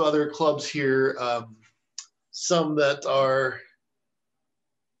lots of other clubs here. Some that are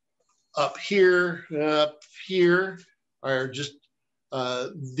up here are just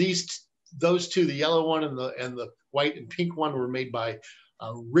those two, the yellow one and the white and pink one, were made by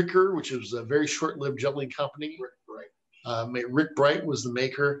Ricker, which is a very short-lived juggling company. Rick Bright was the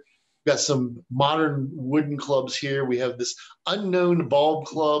maker. We've got some modern wooden clubs here. We have this unknown bulb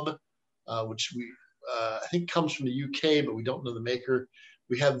club, which I think comes from the UK, but we don't know the maker.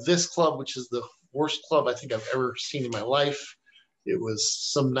 We have this club, which is the worst club I think I've ever seen in my life. It was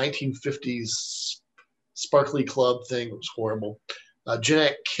some 1950s sparkly club thing. It was horrible.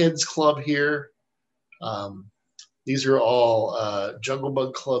 Genetic Kids Club here. These are all Jungle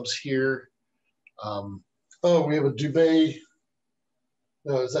Bug clubs here. We have a Dubai.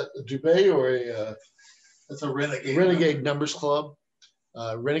 No, is that a Dubai or a? That's a Renegade. Renegade Numbers Club.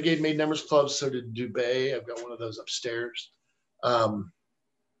 Renegade made Numbers Club. So did Dubai. I've got one of those upstairs. As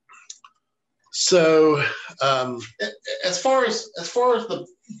far as the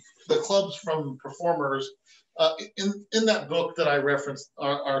clubs from performers, in that book that I referenced,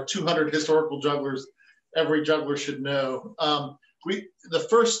 our 200 historical jugglers every juggler should know. The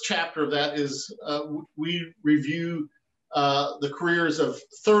first chapter of that is we review the careers of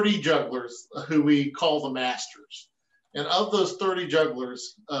 30 jugglers who we call the masters. And of those 30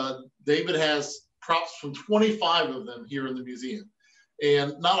 jugglers, David has props from 25 of them here in the museum.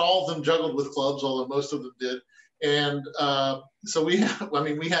 And not all of them juggled with clubs, although most of them did. And so we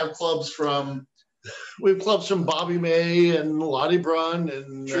have clubs from Bobby May and Lottie Brun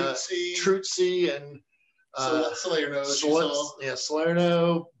and Trutzi and Salerno,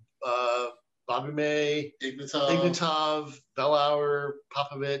 Salerno, Bobby May, Ignatov, Bellauer,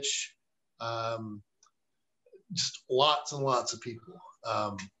 Popovich, just lots and lots of people.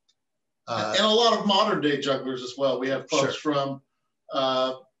 And a lot of modern day jugglers as well. We have clubs from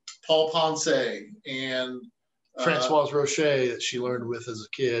Paul Ponce and Francoise Rocher that she learned with as a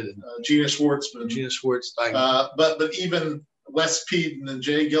kid, and Gina Schwartzman. But even Wes Peden and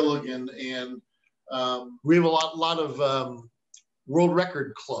Jay Gilligan, and we have a lot of world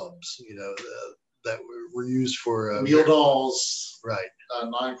record clubs, that were used for wheel dolls, right?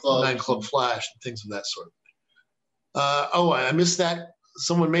 Nine Club Flash, and things of that sort. I missed that.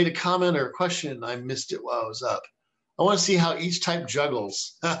 Someone made a comment or a question. I missed it while I was up. I want to see how each type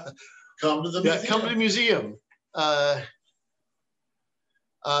juggles. Come to the museum. Come to the museum. Do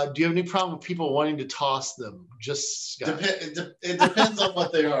you have any problem with people wanting to toss them? Just it depends on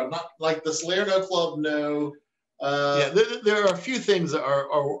what they are. Not like the Salerno Club. No. There are a few things that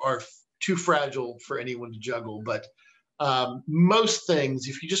are too fragile for anyone to juggle, but most things,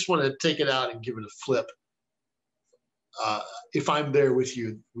 if you just want to take it out and give it a flip, if I'm there with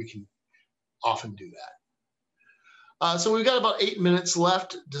you, we can often do that. So we've got about 8 minutes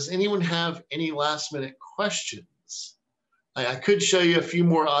left. Does anyone have any last minute questions? I could show you a few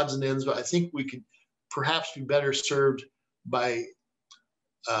more odds and ends, but I think we could perhaps be better served by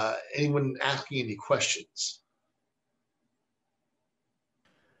anyone asking any questions.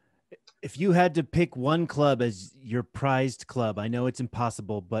 If you had to pick one club as your prized club, I know it's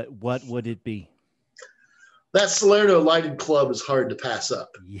impossible, but what would it be? That Salerno lighted club is hard to pass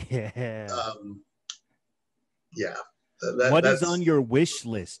up. Yeah. Yeah. What is on your wish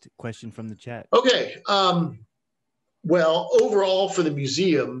list? Question from the chat. Okay. Well, overall for the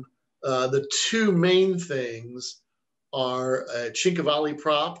museum, the two main things are a Cinquevalli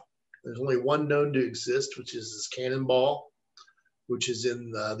prop. There's only one known to exist, which is this cannonball, which is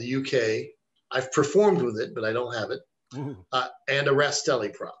in the UK. I've performed with it, but I don't have it, and a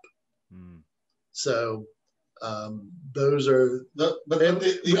Rastelli prop. So those are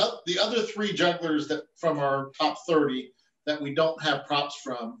the other three jugglers that from our top 30 that we don't have props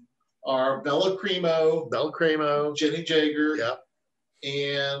from are Bella Cremo, Jenny Jager,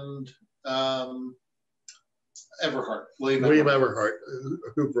 and Everhart, William Everhart,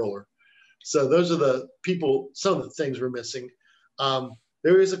 hoop roller. So those are the people. Some of the things we're missing.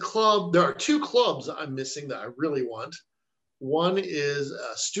 There is a club. There are two clubs I'm missing that I really want. One is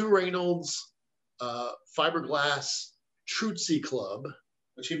Stu Reynolds' fiberglass Trutzy Club,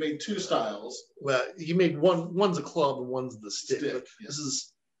 which he made two styles. Well, he made one. One's a club and one's the stick. This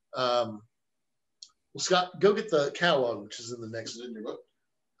is well, Scott, go get the catalog, which is in the next in your book.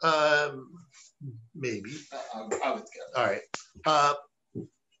 Maybe. I would go. All right.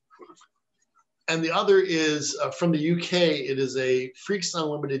 And the other is from the UK. It is a Freaks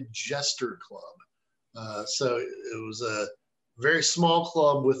Unlimited Jester Club. So it was a very small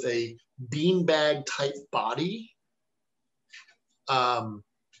club with a beanbag type body.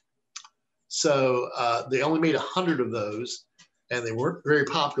 So they only made 100 of those, and they weren't very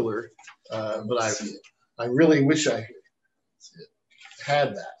popular. But I really wish I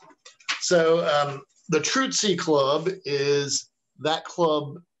had that. So the Trutzy Club is that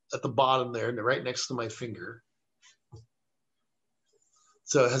club at the bottom there, and right next to my finger.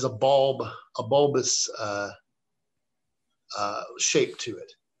 So it has a bulbous shape to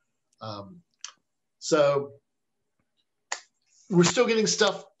it. So we're still getting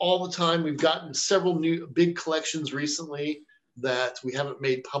stuff all the time. We've gotten several new big collections recently that we haven't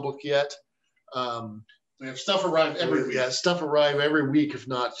made public yet. We have stuff arrive every week. Yeah, stuff arrive every week, if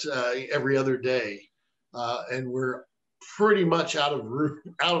not every other day, and we're pretty much out of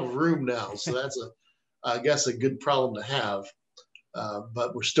room now. So that's I guess a good problem to have.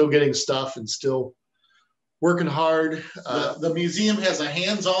 But we're still getting stuff and still working hard. The museum has a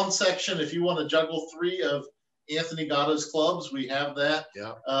hands-on section. If you want to juggle 3 of Anthony Gatto's clubs, we have that.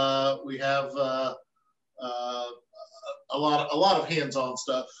 Yeah. We have a lot of hands-on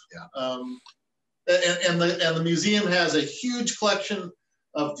stuff. Yeah. And the museum has a huge collection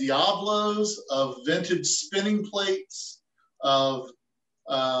of Diablos, of vintage spinning plates, of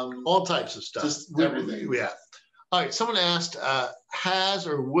all types of stuff. Just everything. Yeah. All right. Someone asked, has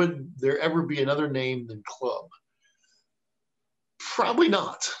or would there ever be another name than club? Probably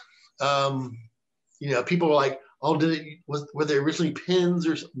not. People are like, oh, were they originally pins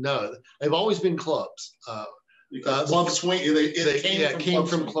or something? No, they've always been clubs. Club swing. It came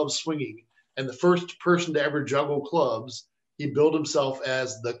from club swinging. And the first person to ever juggle clubs, he billed himself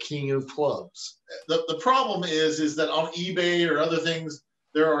as the king of clubs. The problem is that on eBay or other things,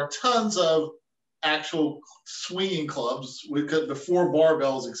 there are tons of actual swinging clubs. Before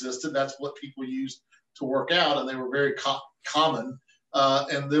barbells existed, that's what people used to work out, and they were very common.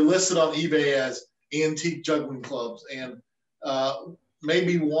 And they're listed on eBay as antique juggling clubs, and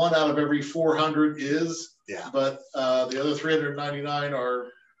maybe 1 out of every 400 is. Yeah. But the other 399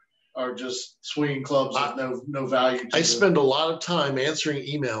 are just swinging clubs with no value. I spend a lot of time answering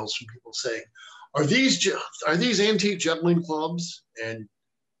emails from people saying, "Are these antique juggling clubs?" And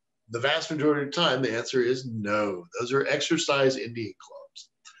the vast majority of the time, the answer is no. Those are exercise Indian clubs,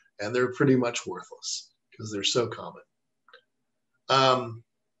 and they're pretty much worthless because they're so common.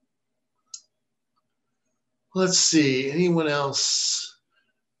 Let's see. Anyone else?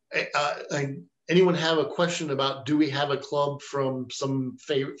 Anyone have a question about, do we have a club from some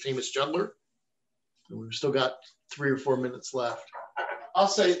famous juggler? We've still got 3 or 4 minutes left. I'll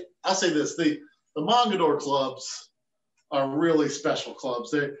say this: the Mongador clubs are really special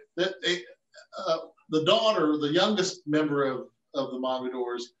clubs. The daughter, the youngest member of the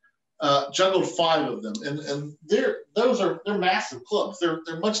Mongadors, juggled 5 of them, and they're massive clubs.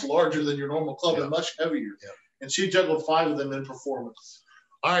 They're much larger than your normal club and much heavier. Yeah. And she juggled 5 of them in performance.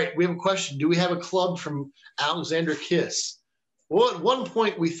 All right, we have a question. Do we have a club from Alexander Kiss? Well, at one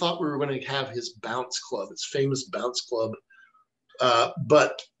point we thought we were going to have his bounce club, his famous bounce club,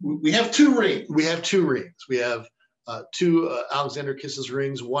 but we have 2 rings. We have 2 rings. We have 2 Alexander Kiss's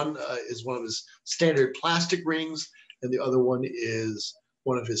rings. One is one of his standard plastic rings, and the other one is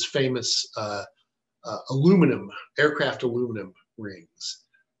one of his famous aircraft aluminum rings,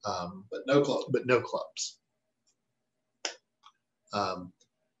 but no clubs.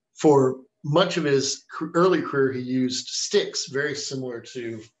 For much of his early career, he used sticks, very similar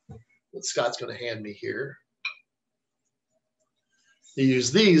to what Scott's going to hand me here. He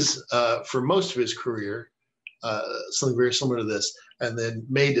used these for most of his career, something very similar to this, and then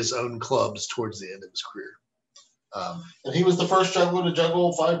made his own clubs towards the end of his career. And he was the first juggler to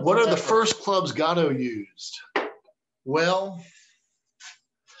juggle 5. What are the first clubs Gatto used? Well,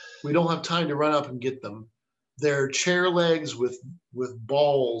 we don't have time to run up and get them. They're chair legs with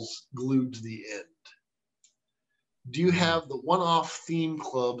balls glued to the end. Do you have the one-off theme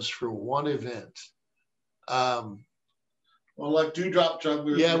clubs for one event? Well, like Dewdrop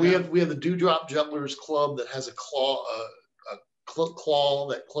Jugglers. Yeah, we have the Dewdrop Jugglers Club that has a claw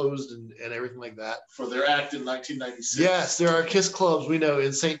that closed and everything like that. For their act in 1996. Yes, there are KISS clubs we know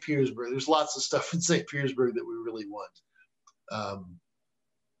in St. Petersburg. There's lots of stuff in St. Petersburg that we really want.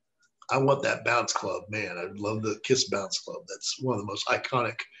 I want that bounce club, man. I love the KISS bounce club. That's one of the most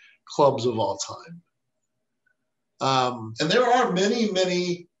iconic clubs of all time. And there are many,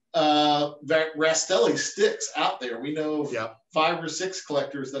 many Rastelli sticks out there. We know of 5 or 6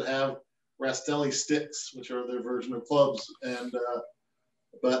 collectors that have Rastelli sticks, which are their version of clubs. And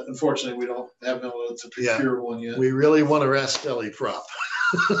but unfortunately, we don't have no to procure one yet. We really want a Rastelli prop.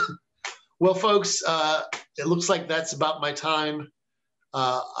 Well, folks, it looks like that's about my time.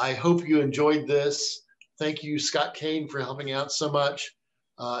 I hope you enjoyed this. Thank you, Scott Cain, for helping out so much.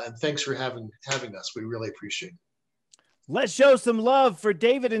 And thanks for having us. We really appreciate it. Let's show some love for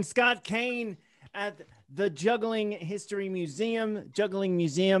David and Scott Cain at the Juggling History Museum, Juggling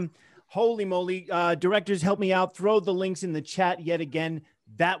Museum. Holy moly. Directors, help me out. Throw the links in the chat yet again.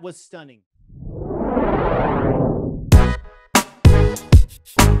 That was stunning.